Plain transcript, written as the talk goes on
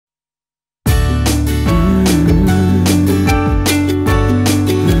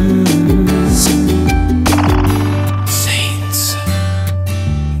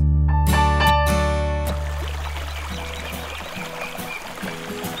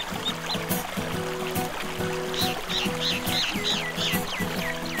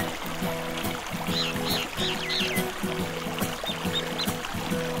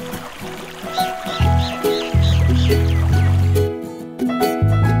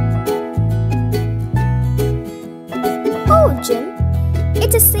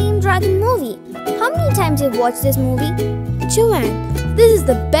movie. How many times have you watched this movie? Joanne, this is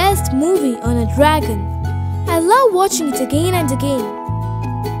the best movie on a dragon. I love watching it again and again.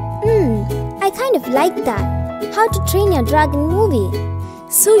 I kind of like that. How to Train Your Dragon movie.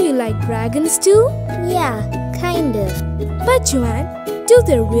 So you like dragons too? Yeah, kind of. But Joanne, do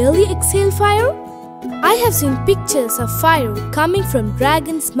they really exhale fire? I have seen pictures of fire coming from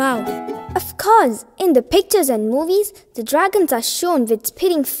dragon's mouth. Of course, in the pictures and movies, the dragons are shown with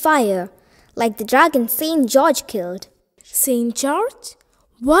spitting fire, like the dragon St. George killed. St. George?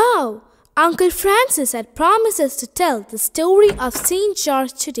 Wow! Uncle Francis had promised us to tell the story of St.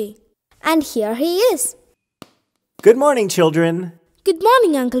 George today. And here he is. Good morning, children. Good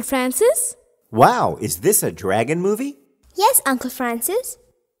morning, Uncle Francis. Wow, is this a dragon movie? Yes, Uncle Francis.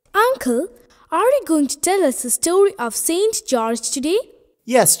 Uncle, are you going to tell us the story of St. George today?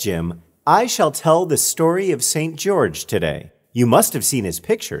 Yes, Jim. I shall tell the story of St. George today. You must have seen his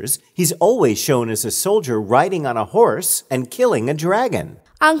pictures. He's always shown as a soldier riding on a horse and killing a dragon.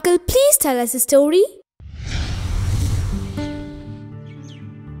 Uncle, please tell us the story.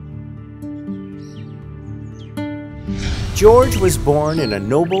 George was born in a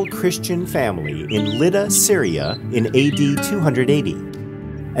noble Christian family in Lydda, Syria in AD 280.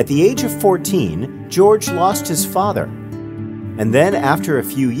 At the age of 14, George lost his father. And then after a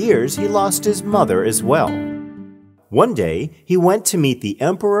few years, he lost his mother as well. One day, he went to meet the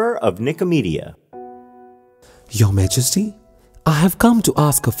Emperor of Nicomedia. Your Majesty, I have come to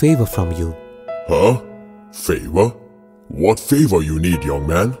ask a favor from you. Huh? Favor? What favor you need, young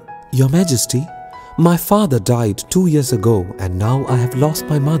man? Your Majesty, my father died 2 years ago and now I have lost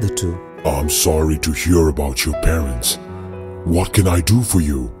my mother too. I'm sorry to hear about your parents. What can I do for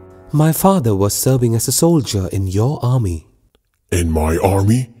you? My father was serving as a soldier in your army. In my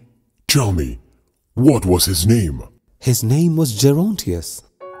army? Tell me, what was his name? His name was Gerontius.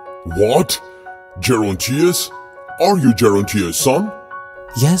 What? Gerontius? Are you Gerontius' son?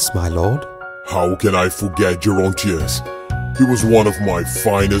 Yes, my lord. How can I forget Gerontius? He was one of my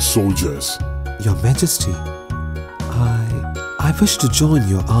finest soldiers. Your Majesty, I wish to join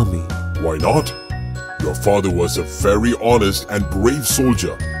your army. Why not? Your father was a very honest and brave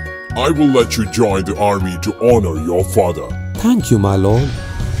soldier. I will let you join the army to honor your father. Thank you, my lord.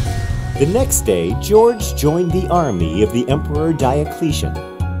 The next day, George joined the army of the Emperor Diocletian.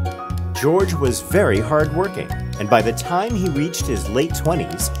 George was very hardworking, and by the time he reached his late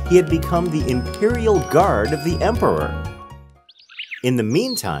 20s, he had become the imperial guard of the emperor. In the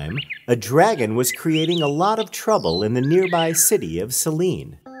meantime, a dragon was creating a lot of trouble in the nearby city of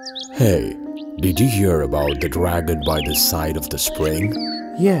Selene. Hey, did you hear about the dragon by the side of the spring?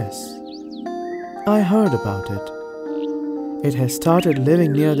 Yes, I heard about it. It has started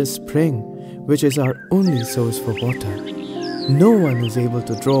living near the spring, which is our only source for water. No one is able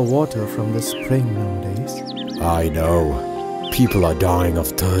to draw water from the spring nowadays. I know. People are dying of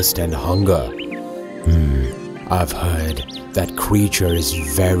thirst and hunger. I've heard that creature is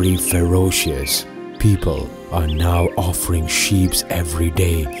very ferocious. People are now offering sheep every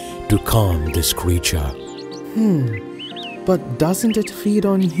day to calm this creature. But doesn't it feed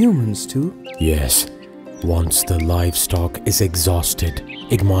on humans too? Yes. Once the livestock is exhausted,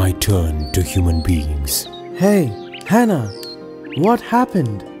 it might turn to human beings. Hey, Hannah, what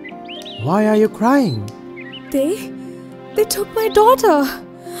happened? Why are you crying? They took my daughter.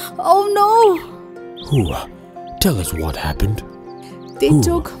 Oh no! Who? Tell us what happened. They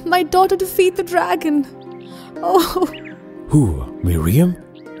took my daughter to feed the dragon. Oh. Who? Miriam?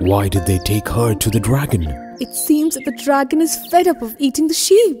 Why did they take her to the dragon? It seems that the dragon is fed up of eating the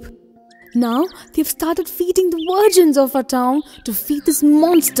sheep. Now they've started feeding the virgins of our town to feed this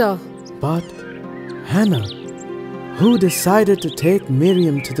monster. But, Hannah, who decided to take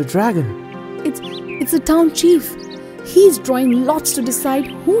Miriam to the dragon? It's the town chief. He's drawing lots to decide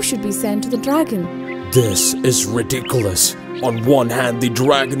who should be sent to the dragon. This is ridiculous. On one hand, the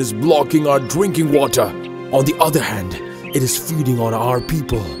dragon is blocking our drinking water. On the other hand, it is feeding on our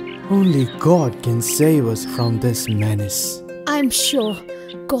people. Only God can save us from this menace. I'm sure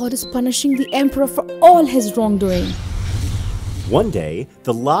God is punishing the emperor for all his wrongdoing. One day,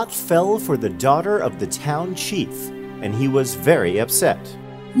 the lot fell for the daughter of the town chief, and he was very upset.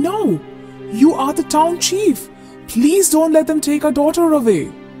 No, you are the town chief. Please don't let them take our daughter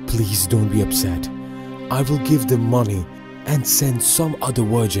away. Please don't be upset. I will give them money and send some other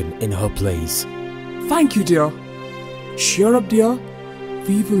virgin in her place. Thank you, dear. Cheer up, dear.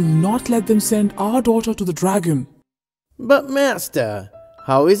 We will not let them send our daughter to the dragon. But master,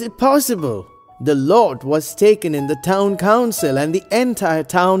 how is it possible? The lot was taken in the town council and the entire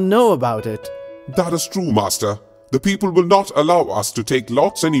town know about it. That is true, master. The people will not allow us to take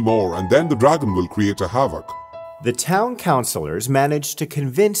lots anymore, and then the dragon will create a havoc. The town councilors managed to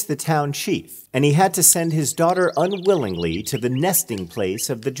convince the town chief, and he had to send his daughter unwillingly to the nesting place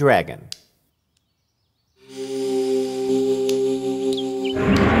of the dragon.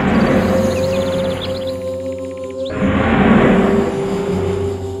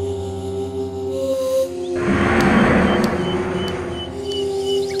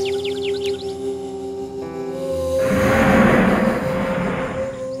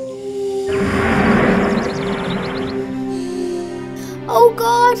 Oh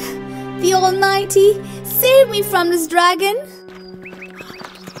God, the Almighty, save me from this dragon.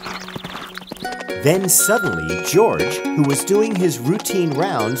 Then suddenly, George, who was doing his routine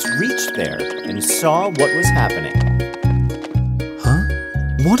rounds, reached there and saw what was happening.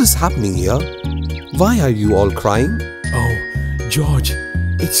 Huh? What is happening here? Why are you all crying? Oh, George,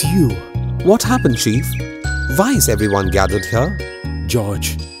 it's you. What happened, Chief? Why is everyone gathered here?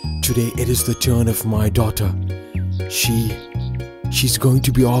 George, today it is the turn of my daughter. She's going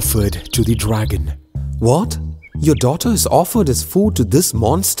to be offered to the dragon. What? Your daughter is offered as food to this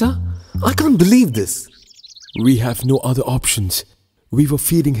monster? I can't believe this. We have no other options. We were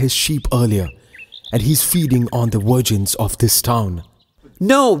feeding his sheep earlier, and he's feeding on the virgins of this town.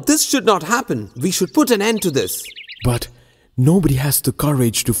 No, this should not happen. We should put an end to this. But nobody has the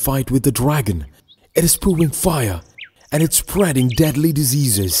courage to fight with the dragon. It is spewing fire, and it's spreading deadly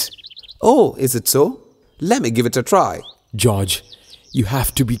diseases. Oh, is it so? Let me give it a try. George, you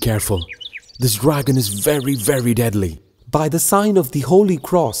have to be careful. This dragon is very, very deadly. By the sign of the Holy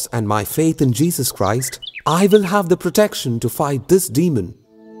Cross and my faith in Jesus Christ, I will have the protection to fight this demon.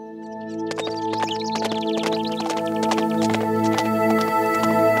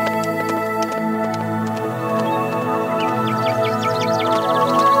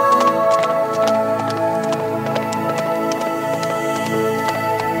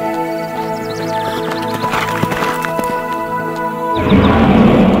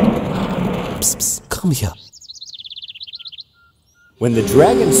 Psst, psst, come here. When the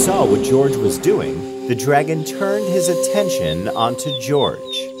dragon saw what George was doing, the dragon turned his attention onto George.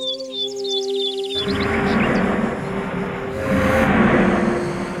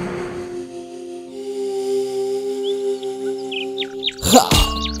 Ha!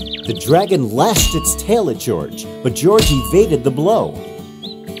 The dragon lashed its tail at George, but George evaded the blow.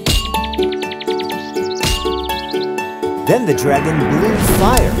 Then the dragon blew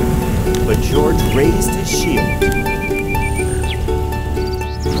fire, but George raised his shield.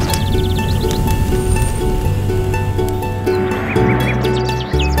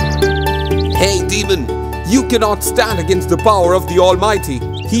 Hey, demon! You cannot stand against the power of the Almighty.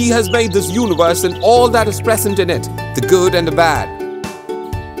 He has made this universe and all that is present in it, the good and the bad.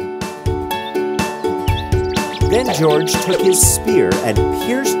 Then George took his spear and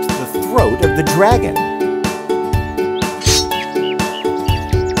pierced the throat of the dragon.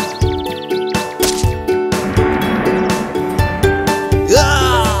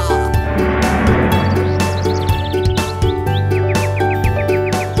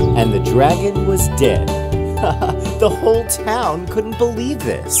 And the dragon was dead. The whole town couldn't believe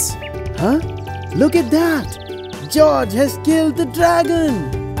this. Huh? Look at that! George has killed the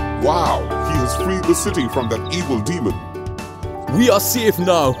dragon! Wow, he has freed the city from that evil demon. We are safe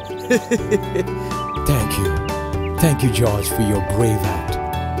now. Thank you. Thank you, George, for your brave act.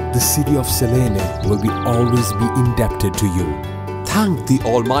 The city of Selene will always be indebted to you. Thank the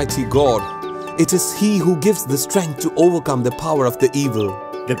Almighty God. It is He who gives the strength to overcome the power of the evil.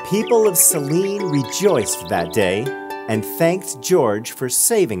 The people of Selene rejoiced that day and thanked George for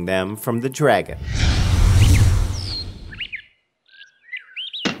saving them from the dragon.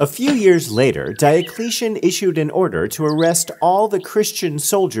 A few years later, Diocletian issued an order to arrest all the Christian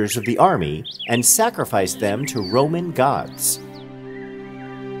soldiers of the army and sacrifice them to Roman gods.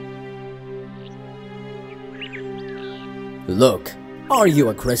 Look, are you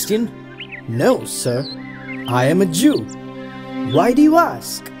a Christian? No, sir. I am a Jew. Why do you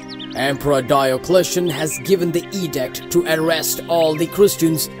ask? Emperor Diocletian has given the edict to arrest all the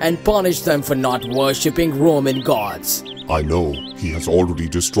Christians and punish them for not worshipping Roman gods. I know, he has already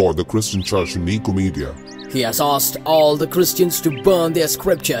destroyed the Christian church in Nicomedia. He has asked all the Christians to burn their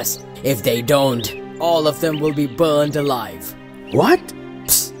scriptures. If they don't, all of them will be burned alive. What?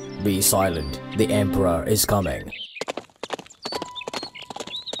 Psst, be silent. The Emperor is coming.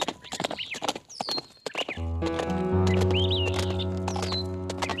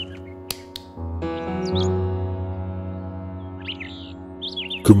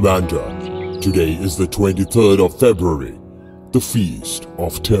 Commander, today is the 23rd of February, the feast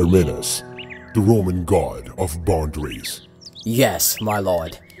of Terminus. the Roman god of boundaries. Yes, my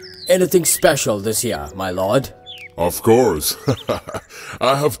lord. Anything special this year, my lord? Of course.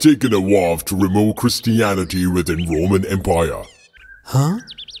 I have taken a vow to remove Christianity within Roman Empire. Huh?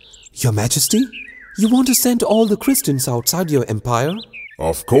 Your Majesty? You want to send all the Christians outside your empire?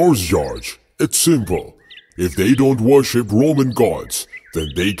 Of course, George. It's simple. If they don't worship Roman gods, then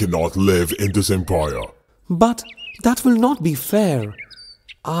they cannot live in this empire. But that will not be fair.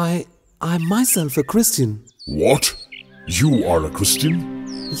 I'm myself a Christian. What? You are a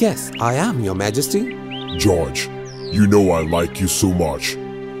Christian? Yes, I am, Your Majesty. George, you know I like you so much.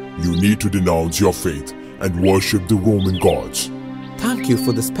 You need to denounce your faith and worship the Roman gods. Thank you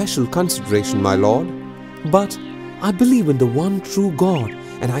for the special consideration, my lord. But I believe in the one true God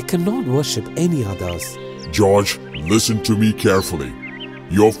and I cannot worship any others. George, listen to me carefully.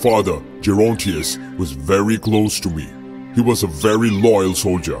 Your father, Gerontius, was very close to me. He was a very loyal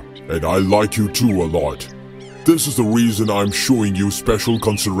soldier, and I like you too a lot. This is the reason I'm showing you special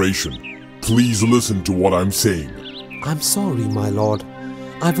consideration. Please listen to what I'm saying. I'm sorry, my lord.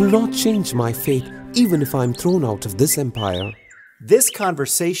 I will not change my faith even if I'm thrown out of this empire. This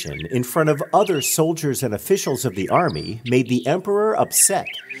conversation in front of other soldiers and officials of the army made the emperor upset.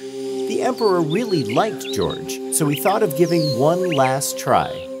 The emperor really liked George, so he thought of giving one last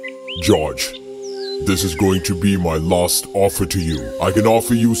try. George, this is going to be my last offer to you. I can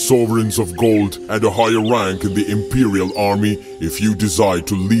offer you sovereigns of gold and a higher rank in the imperial army if you decide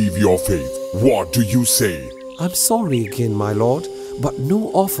to leave your faith. What do you say? I'm sorry again, my lord, but no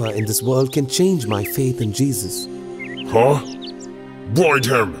offer in this world can change my faith in Jesus. Huh? Bind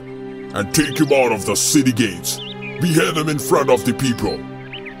him and take him out of the city gates. Behead him in front of the people.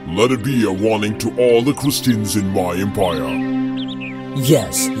 Let it be a warning to all the Christians in my empire.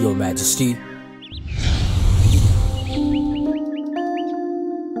 Yes, Your Majesty.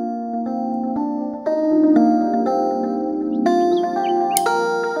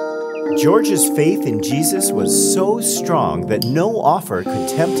 George's faith in Jesus was so strong that no offer could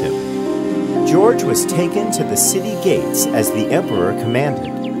tempt him. George was taken to the city gates as the emperor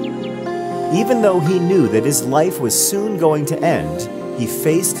commanded. Even though he knew that his life was soon going to end, he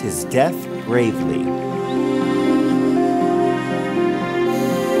faced his death bravely.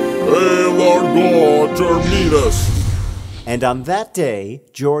 Hail our God, Terminus! And on that day,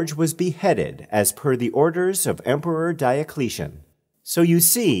 George was beheaded as per the orders of Emperor Diocletian. So you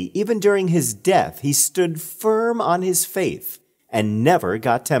see, even during his death, he stood firm on his faith and never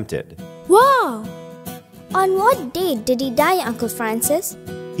got tempted. Wow! On what date did he die, Uncle Francis?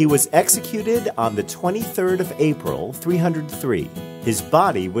 He was executed on the 23rd of April, 303. His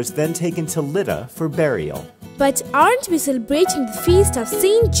body was then taken to Lydda for burial. But aren't we celebrating the feast of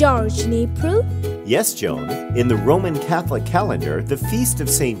St. George in April? Yes, Joan. In the Roman Catholic calendar, the feast of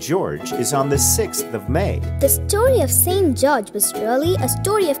St. George is on the 6th of May. The story of St. George was really a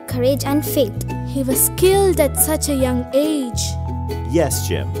story of courage and faith. He was killed at such a young age. Yes,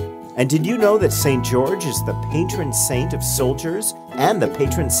 Jim. And did you know that St. George is the patron saint of soldiers and the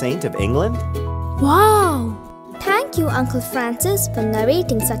patron saint of England? Wow! Thank you, Uncle Francis, for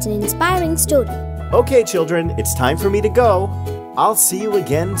narrating such an inspiring story. Okay, children, it's time for me to go. I'll see you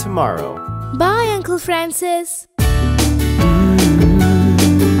again tomorrow. Bye, Uncle Francis.